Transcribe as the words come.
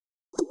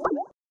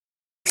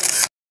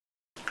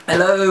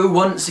Hello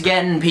once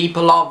again,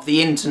 people of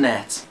the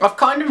internet. I've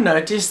kind of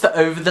noticed that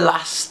over the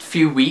last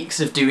few weeks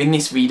of doing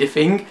this VEDA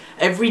thing,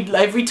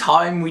 every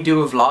time we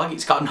do a vlog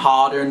it's gotten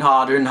harder and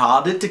harder and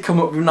harder to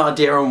come up with an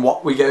idea on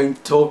what we're going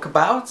to talk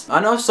about. I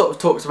know I've sort of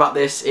talked about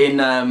this in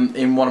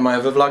one of my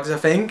other vlogs I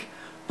think,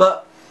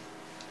 but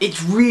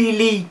it's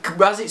really,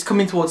 as it's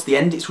coming towards the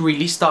end, it's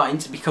really starting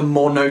to become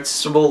more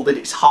noticeable that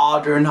it's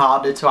harder and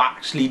harder to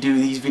actually do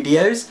these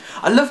videos.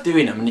 I love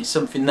doing them and it's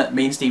something that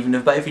me and Stephen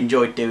have both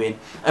enjoyed doing,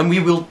 and we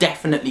will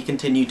definitely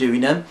continue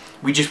doing them.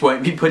 We just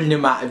won't be putting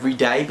them out every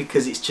day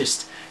because it's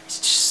just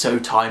so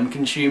time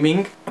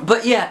consuming.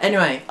 But yeah,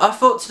 anyway, I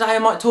thought today I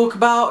might talk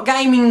about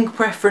gaming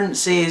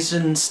preferences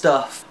and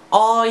stuff.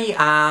 I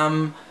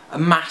am a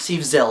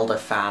massive Zelda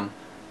fan,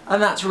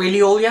 and that's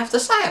really all you have to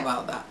say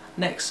about that.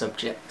 Next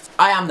subject.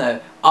 I am though.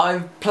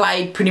 I've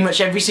played pretty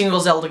much every single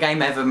Zelda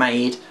game ever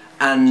made,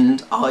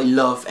 and I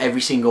love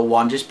every single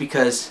one just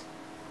because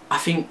I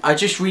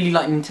just really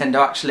like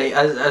Nintendo actually.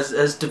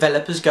 As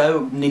developers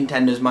go,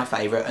 Nintendo's my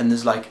favourite, and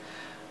there's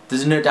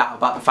no doubt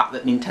about the fact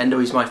that Nintendo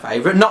is my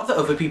favourite. Not that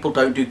other people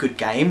don't do good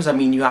games. I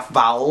mean, you have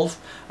Valve.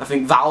 I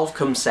think Valve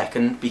comes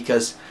second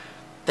because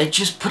they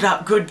just put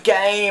out good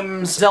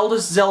games.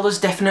 Zelda's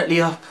definitely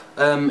up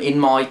in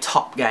my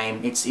top game.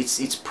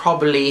 It's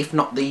probably, if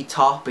not the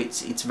top,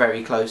 it's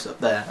very close up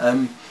there.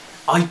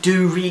 I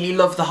do really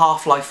love the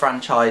Half-Life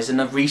franchise,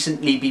 and I've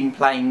recently been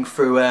playing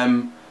through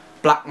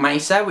Black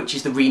Mesa, which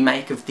is the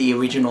remake of the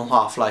original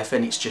Half-Life,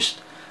 and it's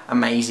just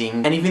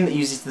amazing. Anything that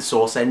uses the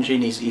Source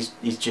engine is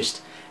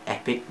just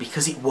epic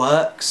because it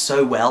works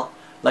so well.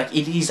 Like,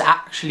 it is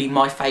actually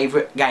my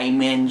favourite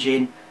game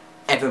engine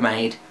ever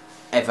made,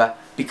 ever.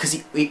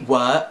 Because it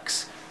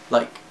works,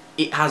 like,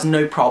 it has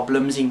no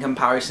problems in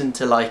comparison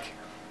to like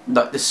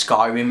the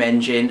Skyrim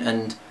engine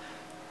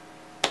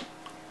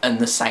and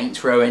the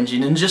Saints Row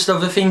engine and just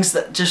other things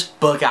that just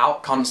bug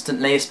out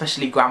constantly,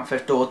 especially Grand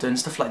Theft Auto and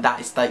stuff like that.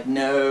 It's like,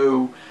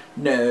 no.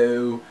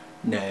 Really,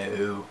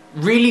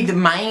 the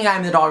main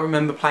game that I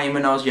remember playing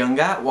when I was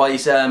younger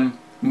was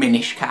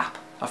Minish Cap.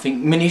 I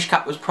think Minish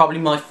Cap was probably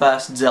my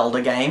first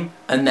Zelda game,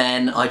 and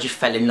then I just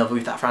fell in love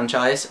with that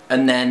franchise.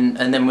 And then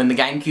when the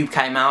GameCube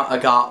came out, I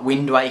got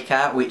Wind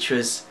Waker, which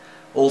was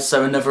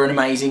also an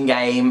amazing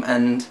game.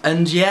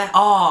 And yeah,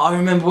 I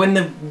remember when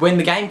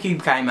the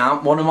GameCube came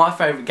out, one of my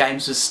favourite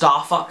games was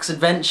Star Fox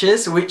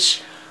Adventures,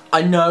 which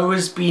I know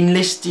has been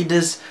listed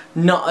as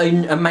not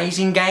an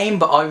amazing game,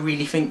 but I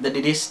really think that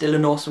it is still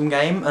an awesome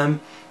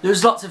game.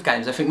 There's lots of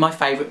games. I think my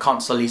favourite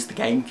console is the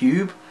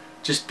GameCube,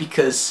 just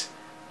because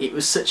it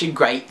was such a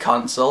great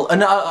console,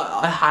 and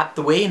I had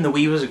the Wii, and the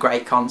Wii was a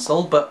great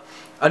console, but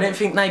I don't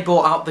think they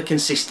brought out the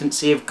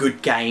consistency of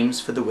good games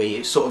for the Wii.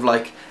 It's sort of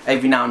like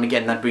every now and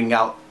again they'd bring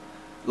out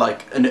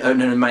like an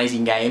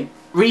amazing game.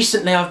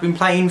 Recently I've been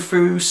playing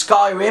through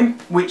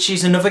Skyrim, which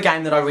is another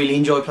game that I really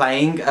enjoy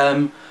playing.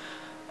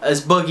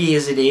 As buggy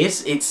as it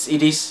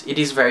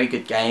is a very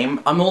good game.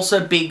 I'm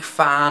also a big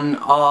fan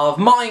of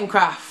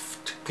Minecraft,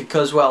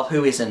 because, well,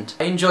 who isn't?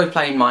 I enjoy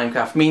playing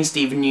Minecraft. Me and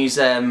Stephen use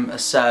a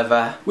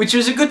server, which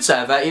was a good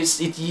server.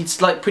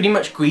 It's like pretty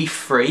much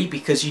grief-free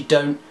because you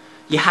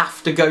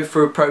have to go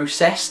through a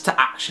process to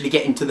actually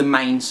get into the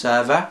main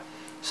server,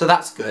 so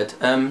that's good.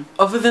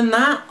 Other than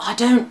that, I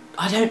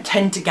don't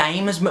tend to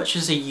game as much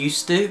as I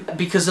used to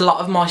because a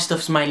lot of my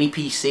stuff's mainly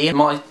PC, and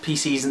my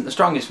PC isn't the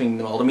strongest thing in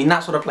the world. I mean,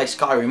 that's what I play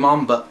Skyrim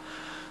on, but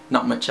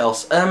not much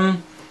else.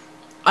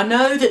 I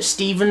know that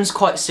Stephen's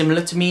quite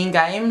similar to me in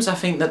games. I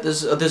think that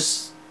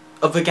there's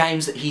other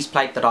games that he's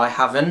played that I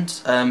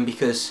haven't,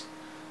 because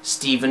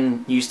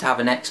Stephen used to have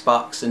an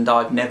Xbox and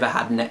I've never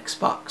had an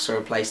Xbox or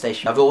a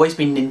PlayStation. I've always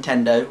been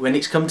Nintendo. When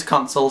it's come to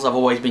consoles, I've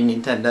always been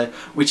Nintendo,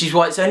 which is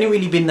why it's only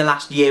really been the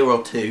last year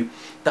or two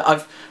that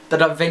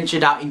I've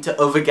ventured out into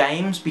other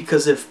games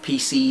because of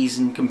PCs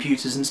and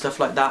computers and stuff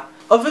like that.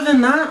 Other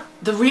than that,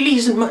 there really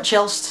isn't much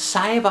else to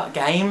say about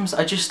games.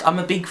 I'm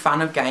a big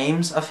fan of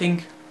games. I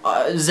think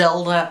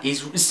Zelda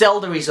is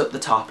up the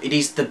top. It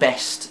is the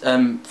best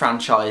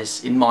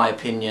franchise in my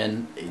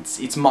opinion.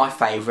 It's my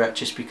favourite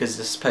just because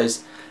I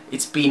suppose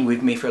it's been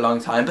with me for a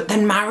long time. But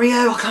then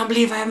Mario, I can't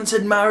believe I haven't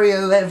said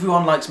Mario.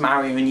 Everyone likes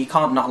Mario and you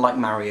can't not like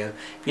Mario.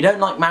 If you don't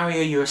like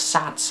Mario, you're a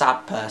sad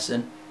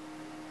person.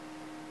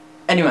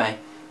 Anyway,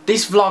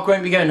 this vlog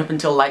won't be going up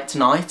until late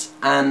tonight,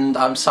 and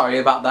I'm sorry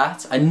about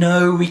that. I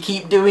know we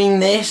keep doing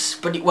this,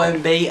 but it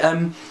won't be.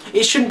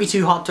 It shouldn't be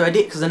too hard to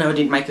edit because I know I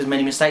didn't make as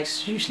many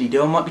mistakes as I usually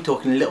do. I might be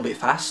talking a little bit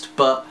fast,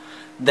 but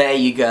there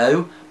you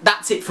go.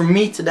 That's it from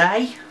me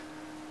today.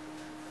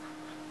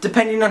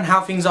 Depending on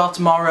how things are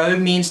tomorrow,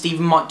 me and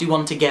Stephen might do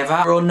one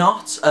together or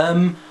not.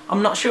 I'm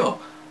not sure.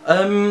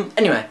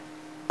 Anyway,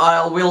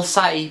 I will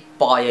say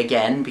bye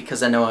again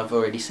because I know I've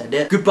already said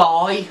it.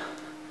 Goodbye,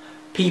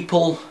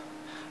 people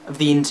of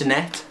the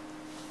internet.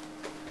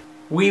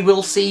 We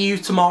will see you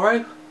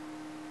tomorrow.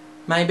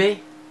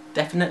 Maybe.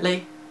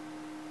 Definitely.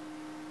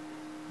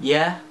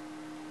 Yeah.